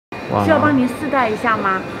需要帮您试戴一下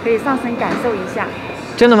吗？可以上身感受一下。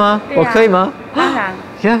真的吗？我可以吗？当然。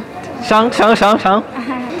Yeah， 上。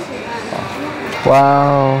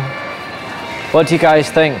Wow. What do you guys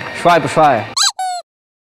think? 帅不帅？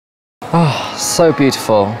啊 ，so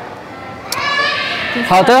beautiful.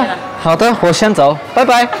 好的，我先走，拜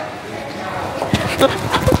拜。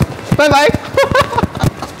拜拜。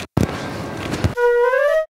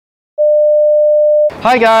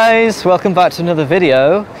Hi guys, welcome back to another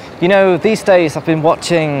video. You know, these days I've been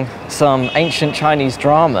watching some ancient Chinese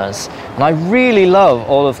dramas and I really love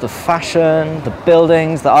all of the fashion, the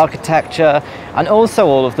buildings, the architecture and also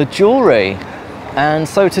all of the jewellery. And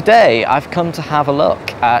so today I've come to have a look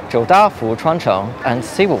at 周大福传承 and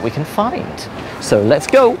see what we can find. So let's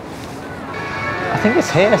go. I think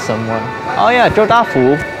it's here somewhere. Oh yeah, 周大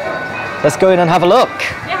福. Let's go in and have a look.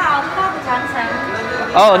 你好，大福传承。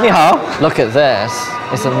Oh, 你好. Look at this.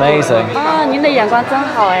 It's amazing. 啊，您的眼光真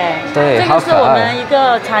好哎。对，这个是我们一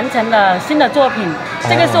个传承的新的作品。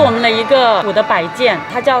这个是我们的一个古的摆件，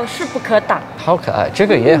它叫势不可挡。好可爱，这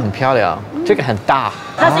个也很漂亮，这个很大。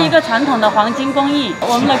它是一个传统的黄金工艺，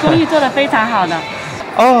我们的工艺做得非常好的。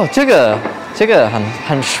哦，这个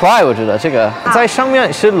很帅，我觉得这个在上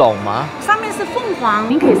面是龙吗？上面是凤凰，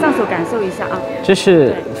您可以上手感受一下啊。这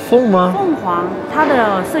是凤吗？凤凰，它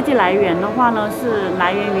的设计来源的话呢，是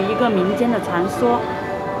来源于一个民间的传说，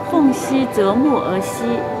凤兮折木而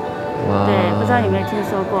栖。对，不知道有没有听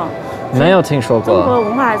说过？没有听说过。中国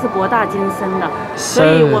文化还是博大精深的，所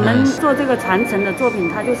以我们做这个传承的作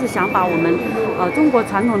品，它就是想把我们中国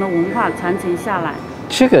传统的文化传承下来。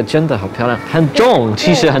这个真的好漂亮，很重，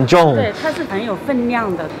其实很重。对，它是很有分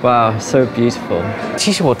量的。Wow, so beautiful.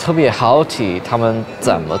 其实我特别好奇他们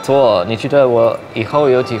怎么做。你觉得我以后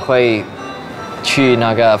有机会去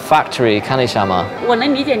那个 factory 看一下吗？我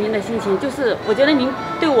能理解您的心情，就是我觉得您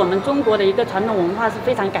对我们中国的一个传统文化是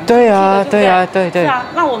非常感兴趣的。对啊，对啊，对。是啊，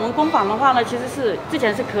那我们工坊的话呢，其实是之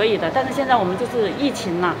前是可以的，但是现在我们就是疫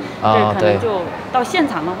情嘛，对，可能就到现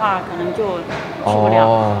场的话，可能就去不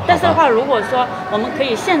了。但是的话，如果说我们可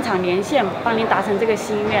以现场连线，帮您达成这个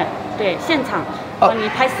心愿，对，现场帮您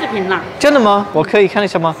拍视频啦。真的吗？我可以看一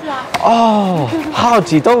下吗？是啊。哦，好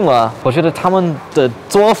激动啊！我觉得他们的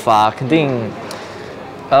做法肯定。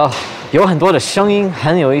有很多的声音，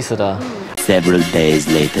很有意思的。Several days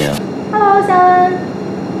later. Hello， 肖恩。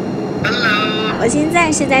Hello。我现在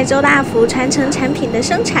是在周大福传承产品的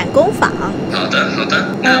生产工坊。好的。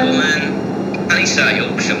那我们看一下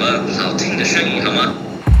有什么好听的声音，好吗？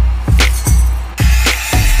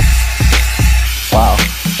 Wow,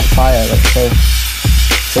 fire looks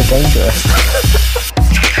so dangerous.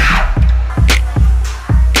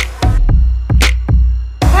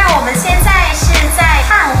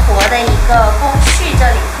 的一个工序，这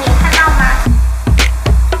里可以看到吗？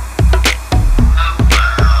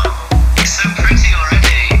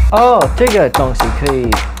哦，这个东西可以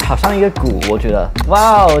好像一个鼓，我觉得。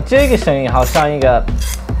哇哦，这个声音好像一个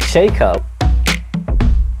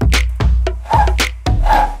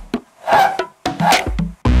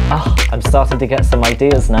shaker。I'm starting to get some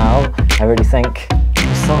ideas now. I really think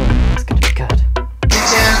the song is going to be good. 今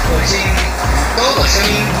天我已经够了声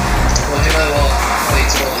音，我觉得我会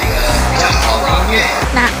做一个比较好的音乐。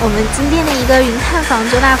那我们今天的一个云探访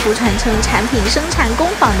周大福传承产品生产工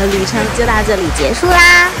坊的旅程就到这里结束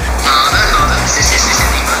啦。好的，谢谢你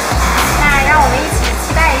们。那让我们一起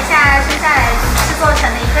期待一下接下来制作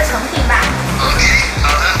成的一个成品吧。OK，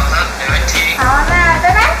 好的，没问题。好，那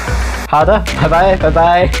拜拜。好的，拜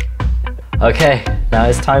拜。Okay, now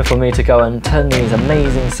it's time for me to go and turn these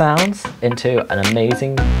amazing sounds into an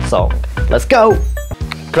amazing song. Let's go!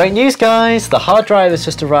 Great news, guys! The hard drive has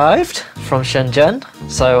just arrived from Shenzhen,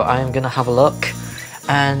 so I'm going to have a look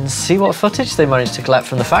and see what footage they managed to collect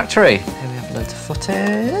from the factory. Here we have loads of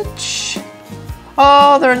footage.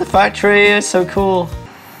 Oh, they're in the factory. It's so cool.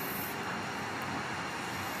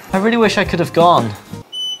 I really wish I could have gone.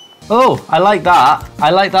 Oh, I like that. I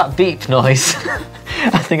like that beep noise.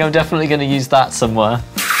 I think I'm definitely going to use that somewhere.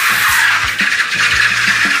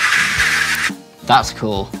 That's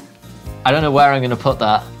cool. I don't know where I'm going to put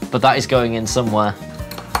that, but that is going in somewhere.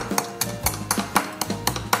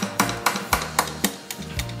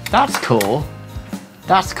 That's cool.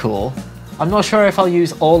 That's cool. I'm not sure if I'll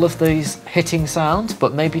use all of these hitting sounds,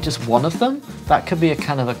 but maybe just one of them. That could be a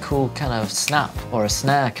kind of a cool kind of snap or a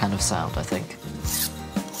snare kind of sound, I think.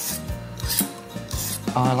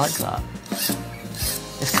 Oh, I like that.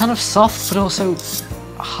 It's kind of soft, but also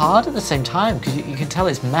hard at the same time, because you can tell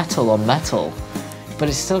it's metal on metal, but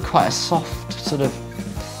it's still quite a soft, sort of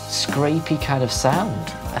scrapey kind of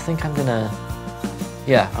sound. I think I'm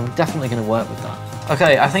definitely gonna work with that.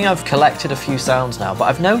 Okay, I think I've collected a few sounds now, but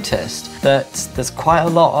I've noticed that there's quite a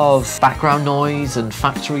lot of background noise and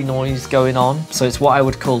factory noise going on. So it's what I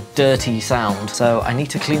would call dirty sound. So I need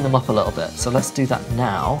to clean them up a little bit. So let's do that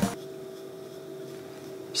now.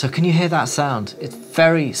 So can you hear that sound? It's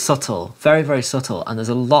very subtle, very, very subtle, and there's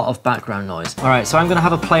a lot of background noise. All right, so I'm gonna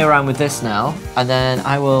have a play around with this now, and then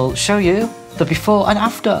I will show you the before and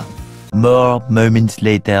after. More moments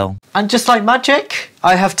later. And just like magic,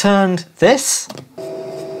 I have turned this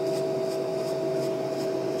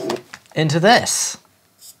into this.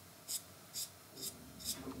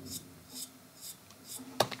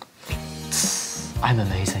 I'm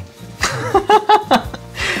amazing.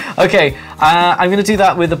 Okay, I'm going to do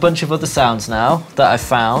that with a bunch of other sounds now that I've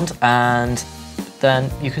found, and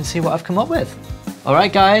then you can see what I've come up with. All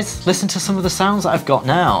right, guys, listen to some of the sounds that I've got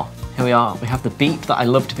now. Here we are. We have the beep that I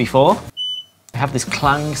loved before. We have this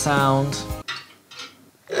clang sound.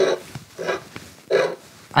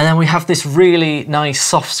 And then we have this really nice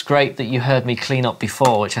soft scrape that you heard me clean up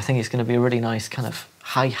before, which I think is going to be a really nice kind of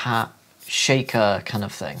hi-hat shaker kind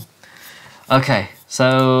of thing. Okay,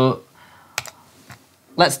 so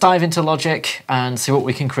let's dive into Logic and see what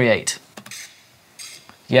we can create.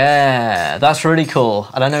 Yeah, that's really cool.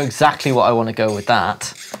 And I know exactly what I want to go with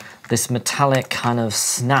that. This metallic kind of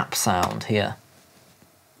snap sound here.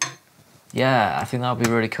 Yeah, I think that would be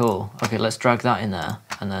really cool. Okay, let's drag that in there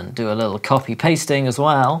and then do a little copy pasting as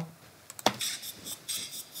well.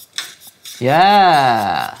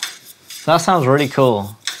 Yeah, that sounds really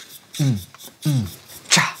cool.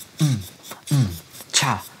 Cha,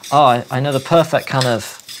 cha. Oh, I know the perfect kind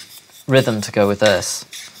of rhythm to go with this.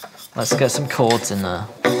 Let's get some chords in there.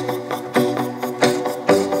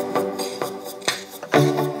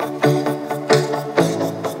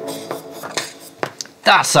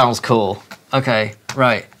 That sounds cool. Okay,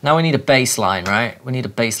 right. Now we need a bass line, right? We need a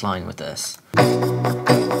bass line with this.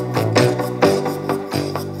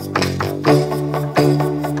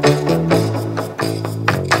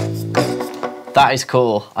 That is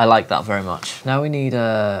cool. I like that very much. Now we need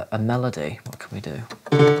a melody. What can we do?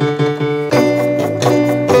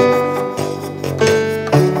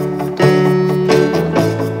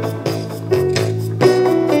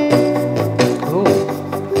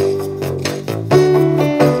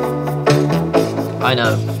 I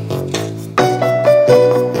know.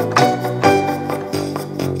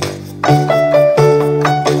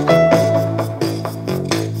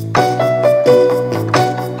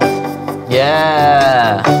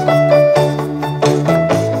 Yeah.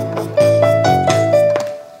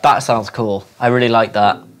 That sounds cool. I really like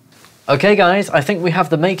that. Okay guys, I think we have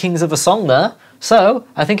the makings of a song there. So,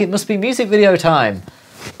 I think it must be music video time.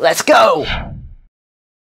 Let's go!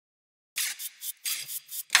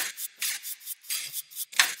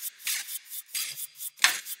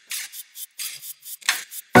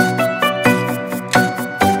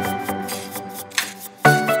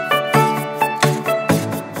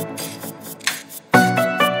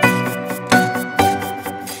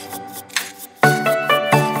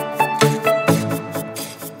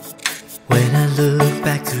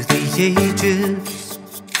 Ages,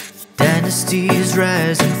 dynasties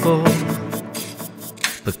rise and fall,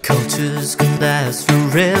 but cultures can last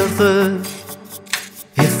forever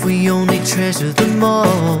if we only treasure them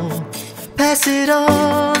all. Pass it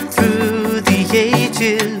on through the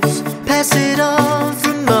ages, pass it on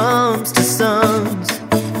from moms to sons,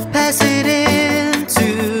 pass it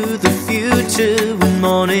into the future when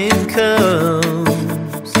morning comes.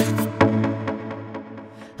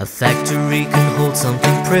 A factory can hold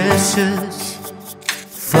something precious,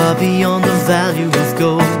 far beyond the value of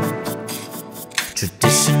gold.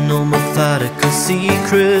 Traditional, methodical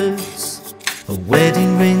secrets, a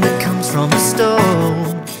wedding ring that comes from a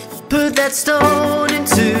stone. Put that stone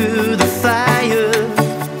into the fire,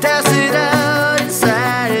 douse it out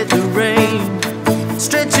inside the rain,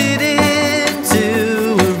 stretch it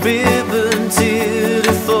into a ribbon till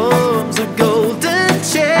it forms a golden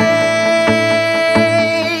chain.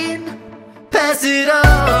 Pass it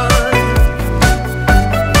on,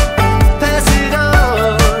 pass it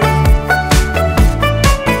on,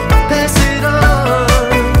 pass it on,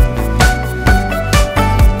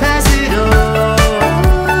 pass it on。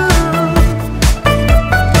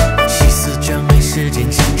细丝将美时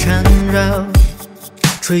间线缠绕，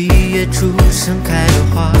吹一夜出盛开的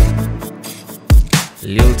花，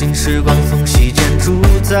流进时光缝隙间铸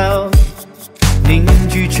造，凝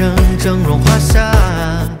聚成峥嵘华沙。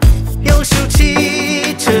用手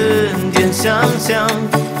气沉淀想象，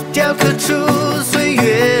雕刻出岁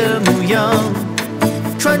月模样，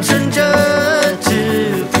传承着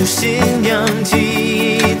质朴信仰，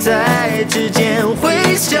记忆在指尖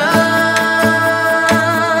回响。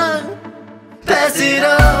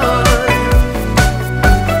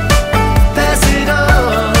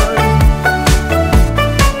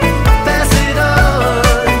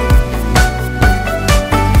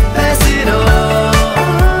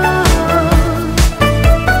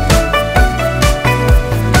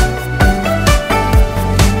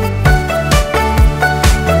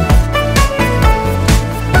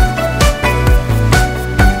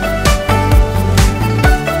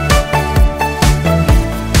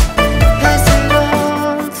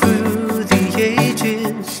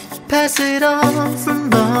Pass it on from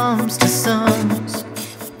moms to sons.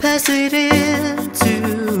 Pass it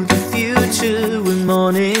into the future when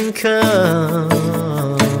morning comes.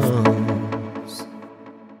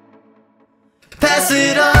 Pass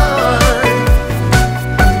it on.